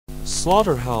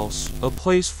Slaughterhouse, a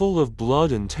place full of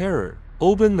blood and terror.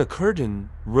 Open the curtain,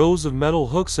 rows of metal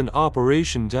hooks and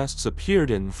operation desks appeared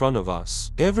in front of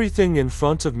us. Everything in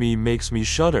front of me makes me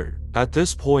shudder. At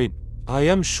this point, I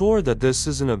am sure that this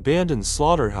is an abandoned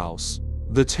slaughterhouse.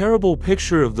 The terrible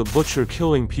picture of the butcher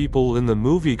killing people in the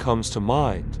movie comes to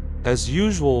mind. As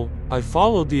usual, I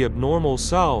followed the abnormal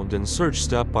sound and searched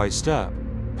step by step.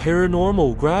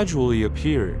 Paranormal gradually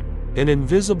appeared. An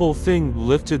invisible thing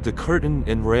lifted the curtain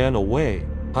and ran away.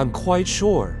 I'm quite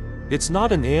sure it's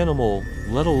not an animal,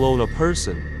 let alone a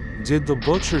person. Did the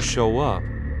butcher show up?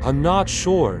 I'm not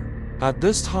sure. At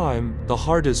this time, the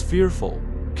heart is fearful.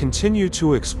 Continue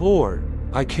to explore.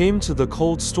 I came to the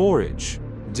cold storage.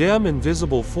 Damn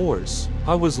invisible force,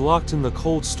 I was locked in the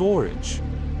cold storage.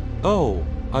 Oh,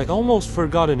 I almost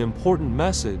forgot an important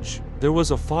message. There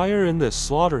was a fire in this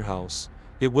slaughterhouse.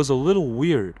 It was a little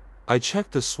weird. I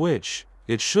checked the switch.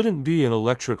 It shouldn't be an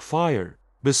electric fire.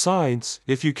 Besides,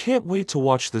 if you can't wait to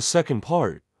watch the second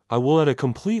part, I will add a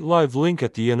complete live link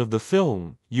at the end of the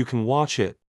film. You can watch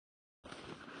it.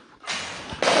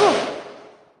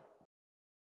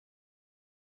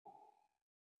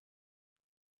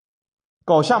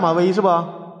 搞下马威是吧？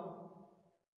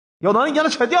有能力让他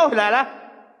全吊起来，来！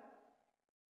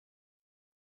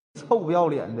臭不要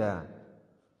脸的！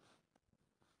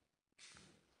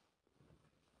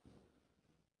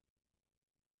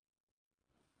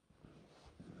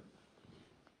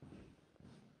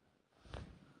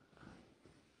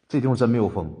这地方真没有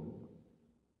风，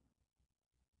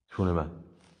兄弟们。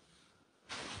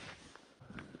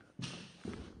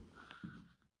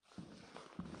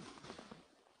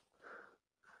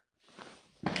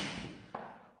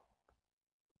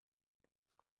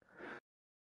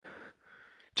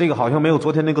这个好像没有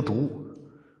昨天那个毒，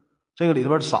这个里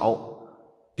边少。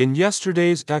In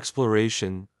yesterday's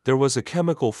exploration, there was a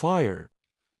chemical fire.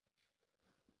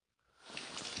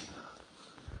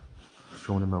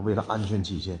 兄弟们，为了安全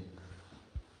起见，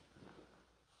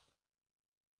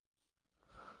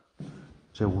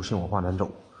这屋信我话难走。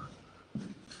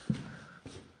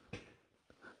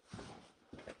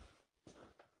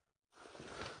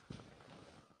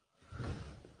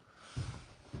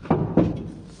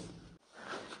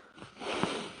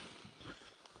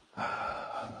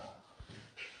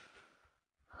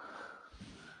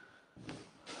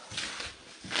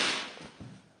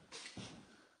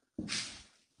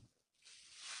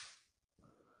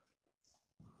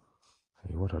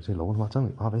我操，这楼他妈正尾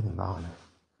巴也挺大的。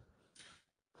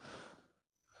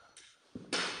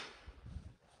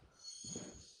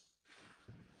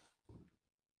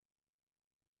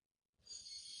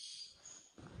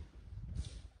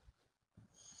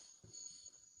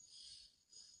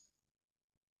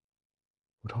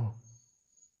我操！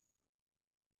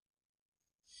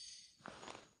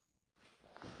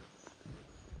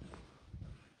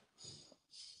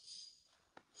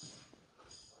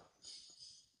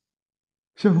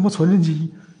像他妈传真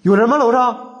机，有人吗？楼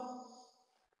上？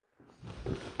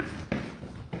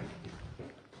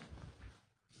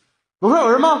楼上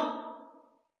有人吗？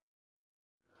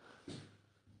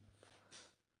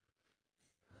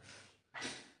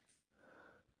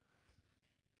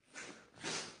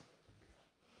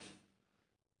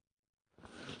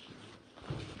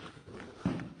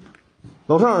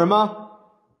楼上有人吗？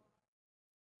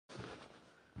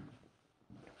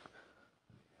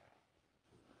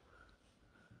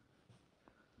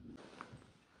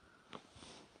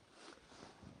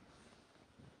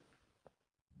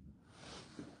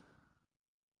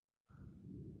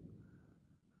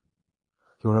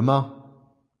有人吗？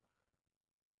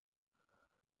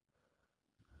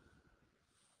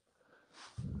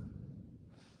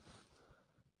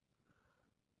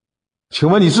请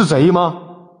问你是贼吗？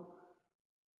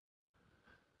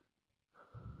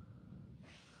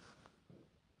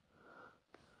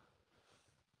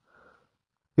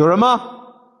有人吗？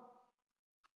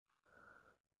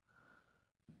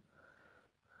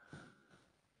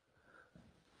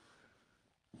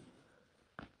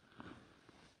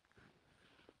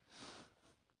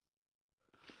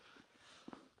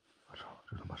我操，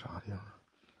这他妈啥地方？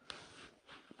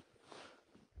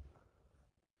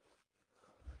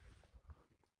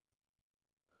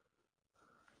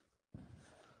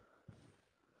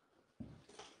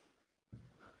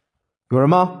有人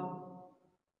吗？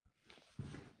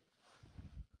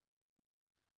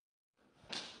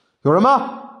有人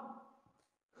吗？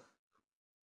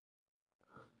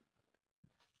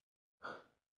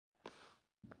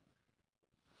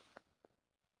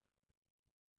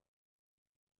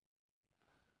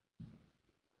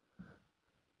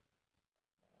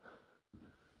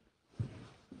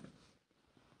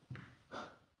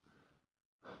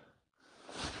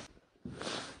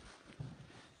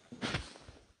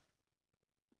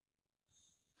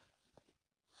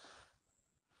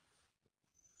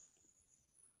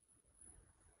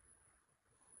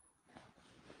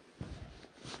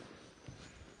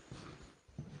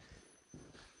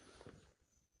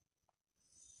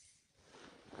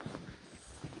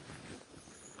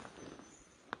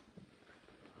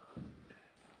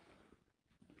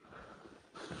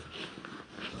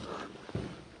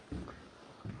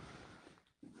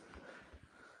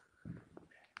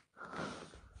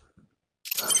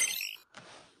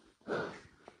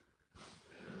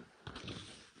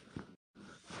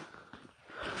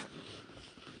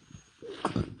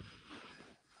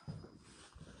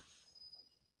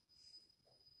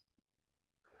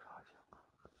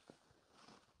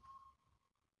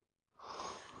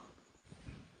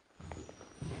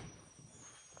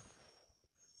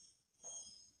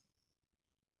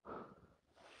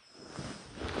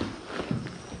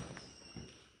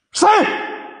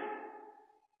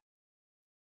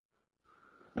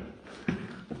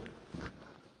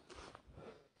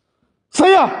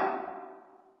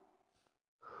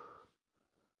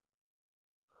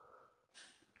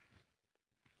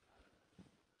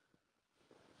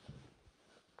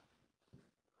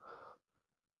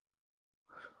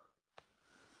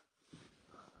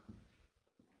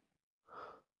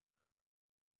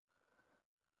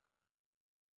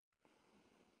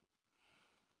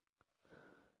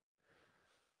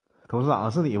董事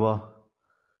长是你不？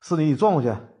是你转过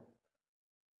去。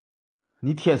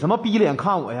你舔什么逼脸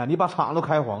看我呀？你把场都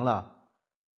开黄了，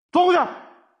转过去。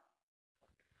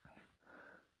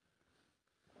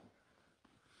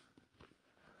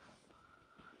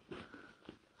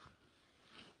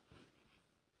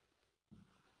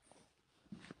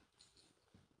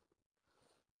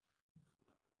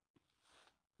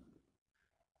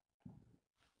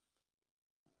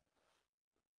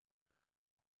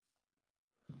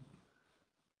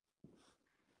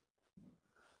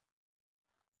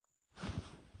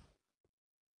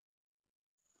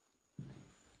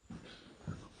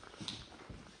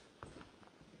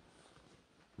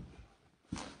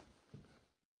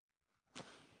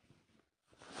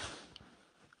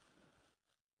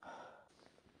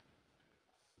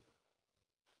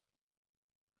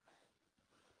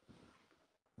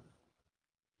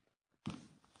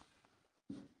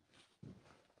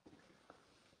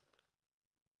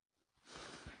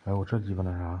哎，我这鸡巴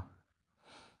那啥，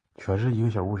全是一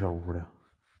个小屋小屋的。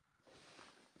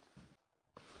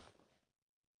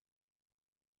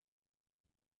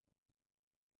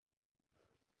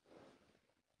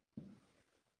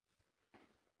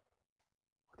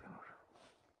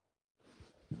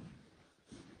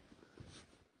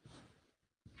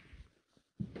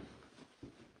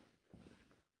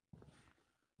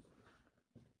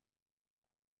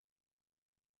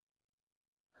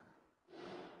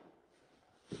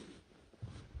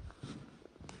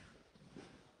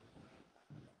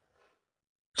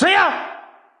谁呀？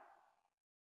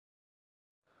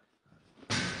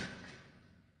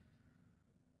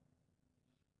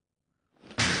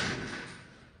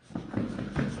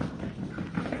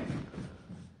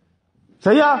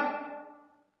谁呀？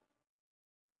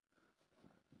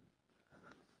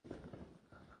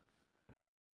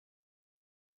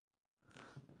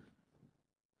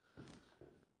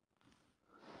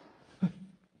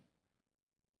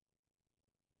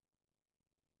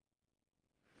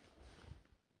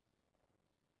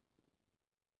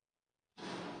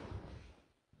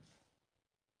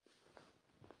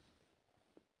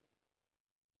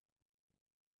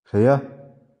谁呀？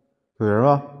有人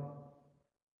吗？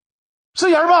是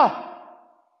人吗？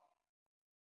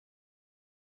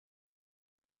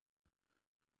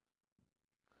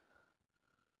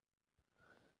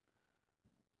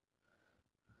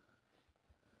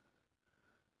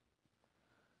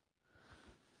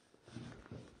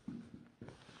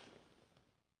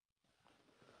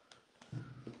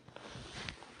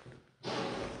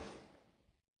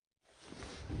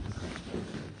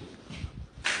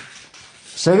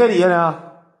谁搁底下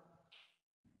呢？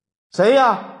谁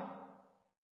呀？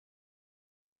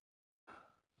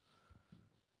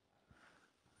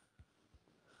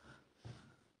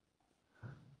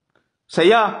谁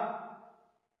呀？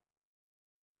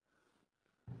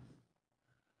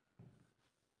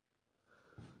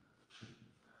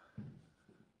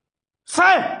谁？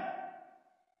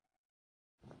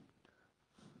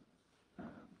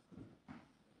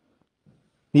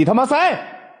你他妈谁？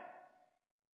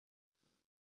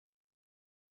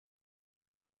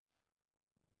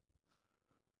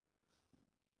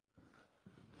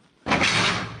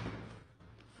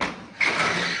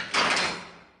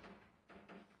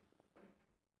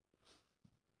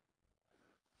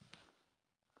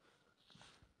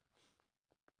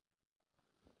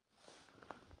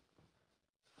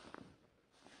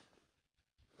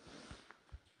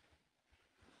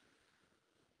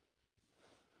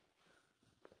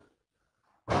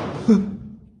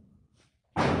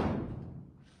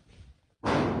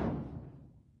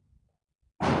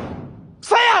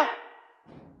谁呀？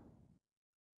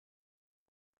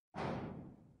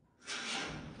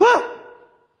啊！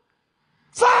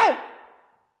谁？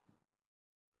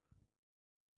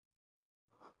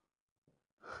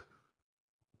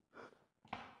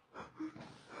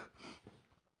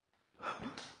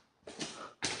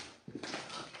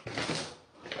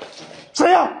谁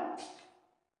呀？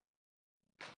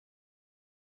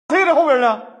谁在后边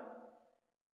呢？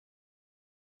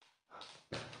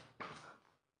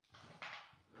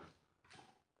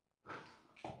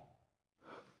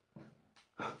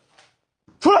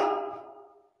出来！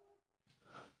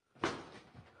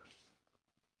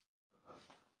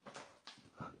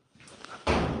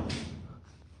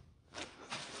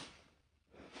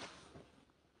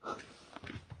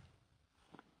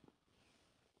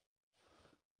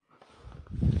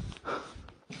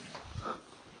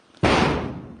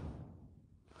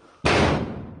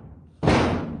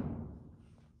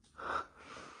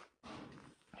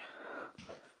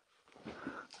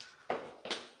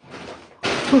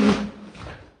出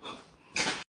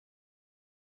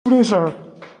这声儿。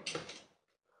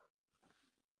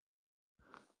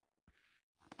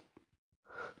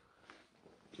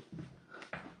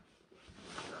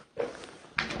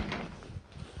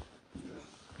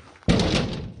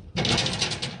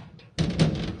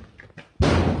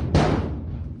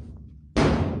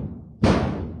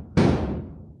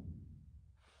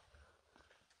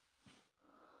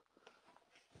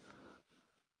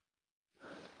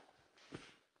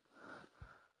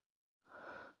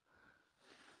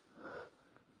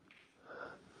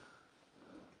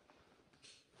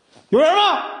有人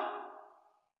吗？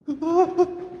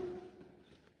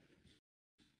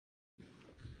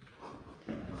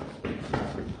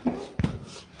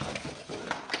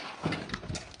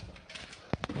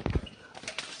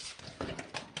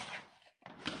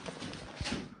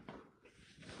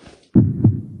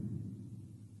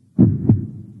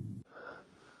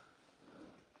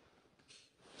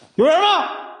有人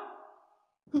吗？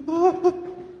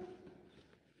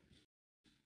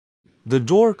 The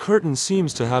door curtain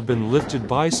seems to have been lifted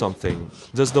by something.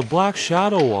 Does the black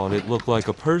shadow on it look like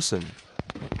a person?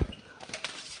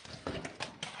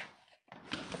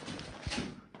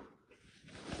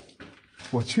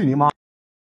 我去你妈！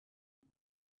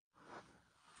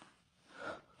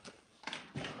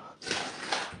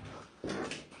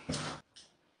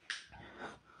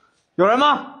有人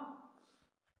吗？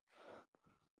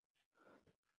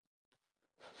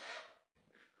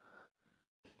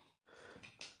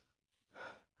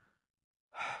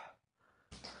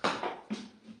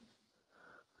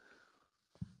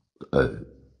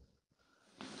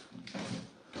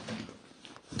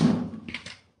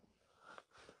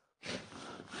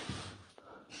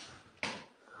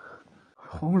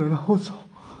黄来了，我操！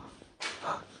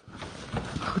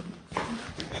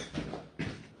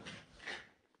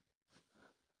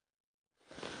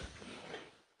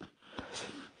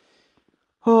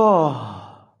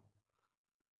啊！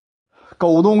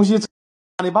狗东西，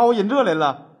你把我引这来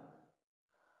了！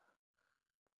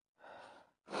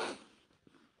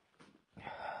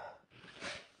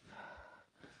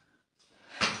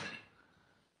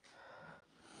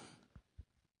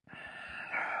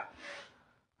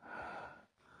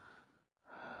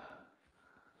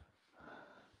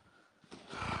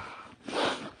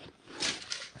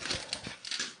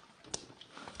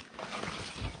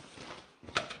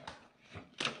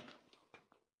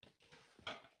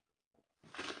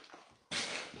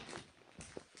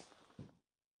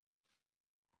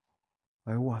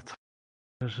哎呦我操！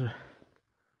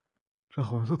这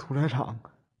好像是屠宰场，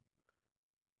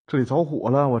这里着火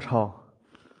了！我操！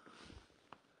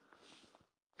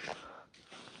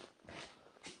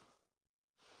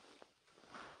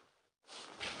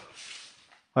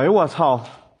哎呦我操！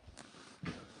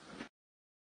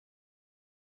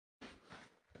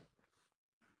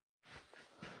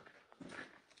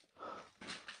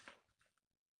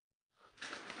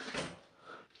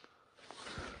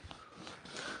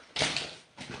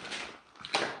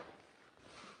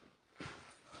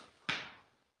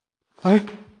哎，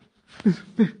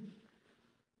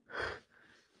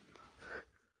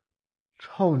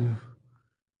操你！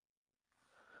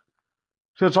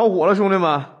这着火了，兄弟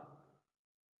们！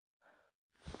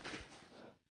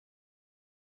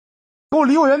给我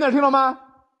离我远点，听到吗？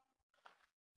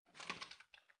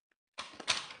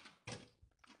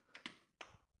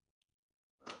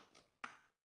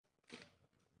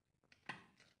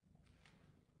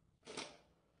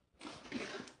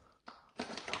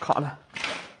卡了，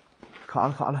卡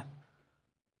了，卡了！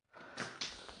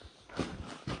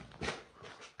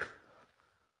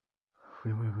不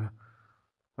行不行不行！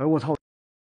哎我操！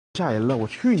吓人了！我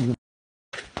去你！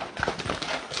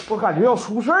我感觉要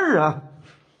出事儿啊！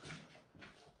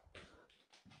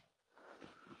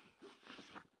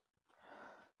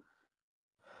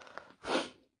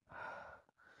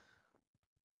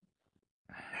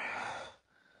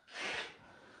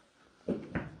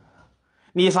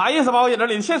你啥意思把我引这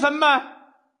里？你现身呗？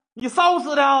你烧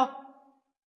死的啊？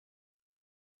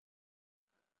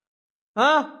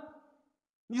啊？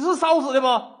你是烧死的不？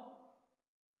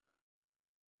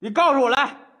你告诉我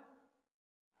来！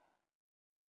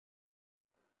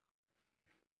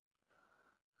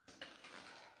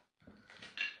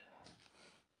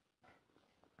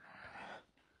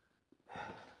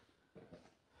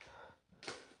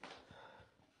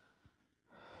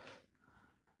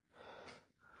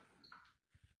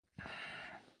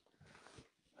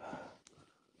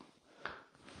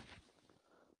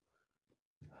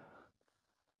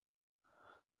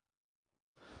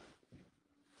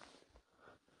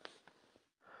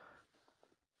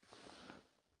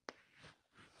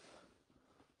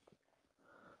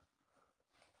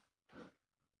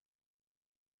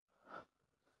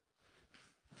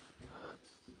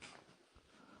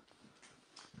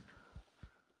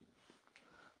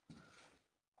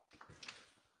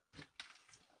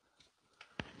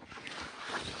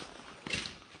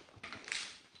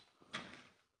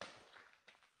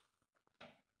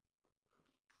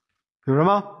有人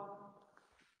吗？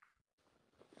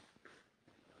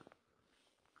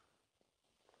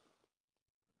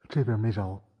这边没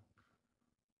着。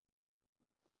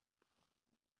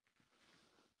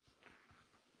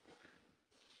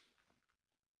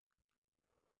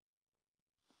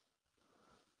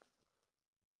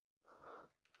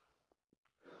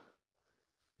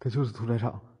这就是屠宰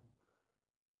场。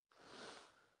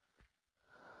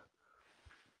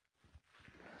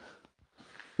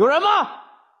有人吗？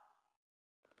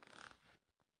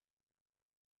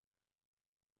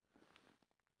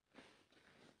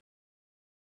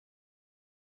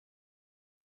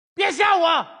别吓我！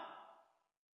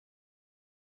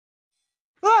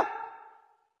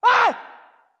哎！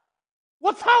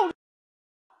我操！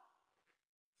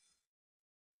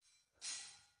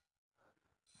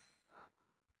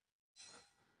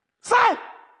谁？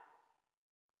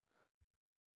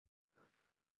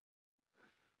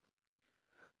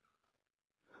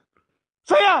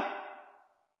谁呀？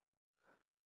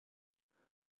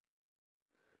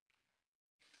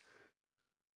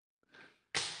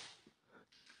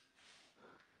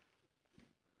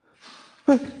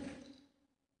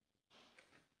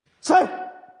谁？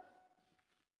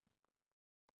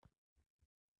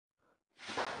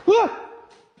哎！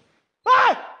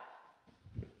哎！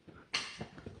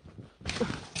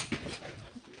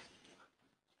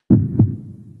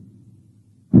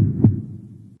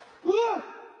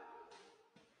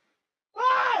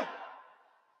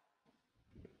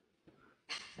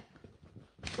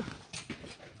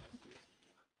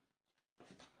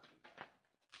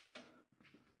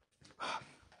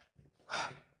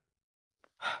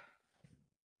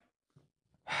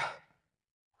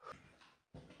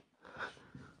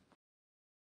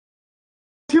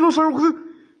听着声，我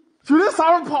绝对啥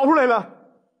玩意跑出来了。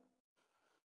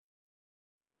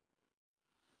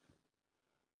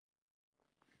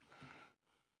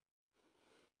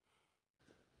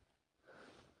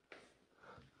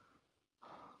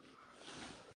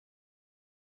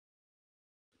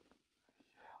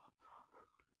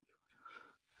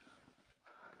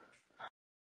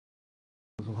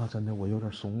说实话，真的我有点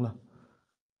怂了。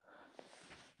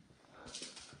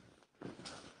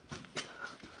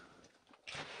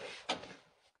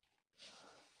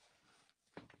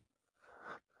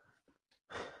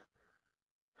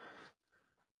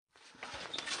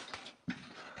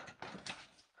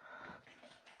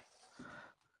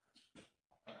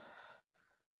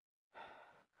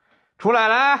出来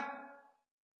来！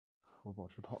我保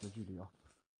持跑的距离啊。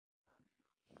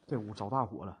这屋着大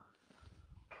火了。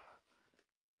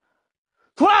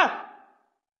出来！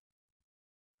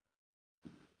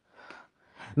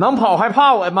能跑还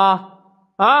怕我吗？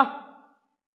啊！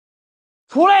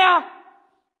出来呀！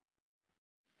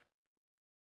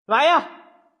来呀！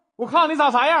我看看你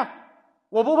长啥样，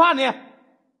我不怕你。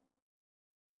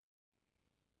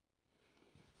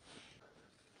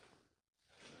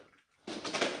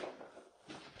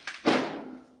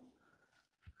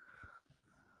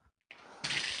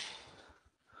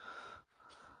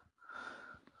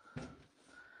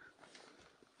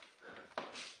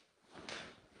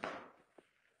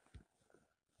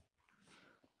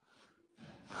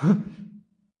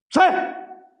谁？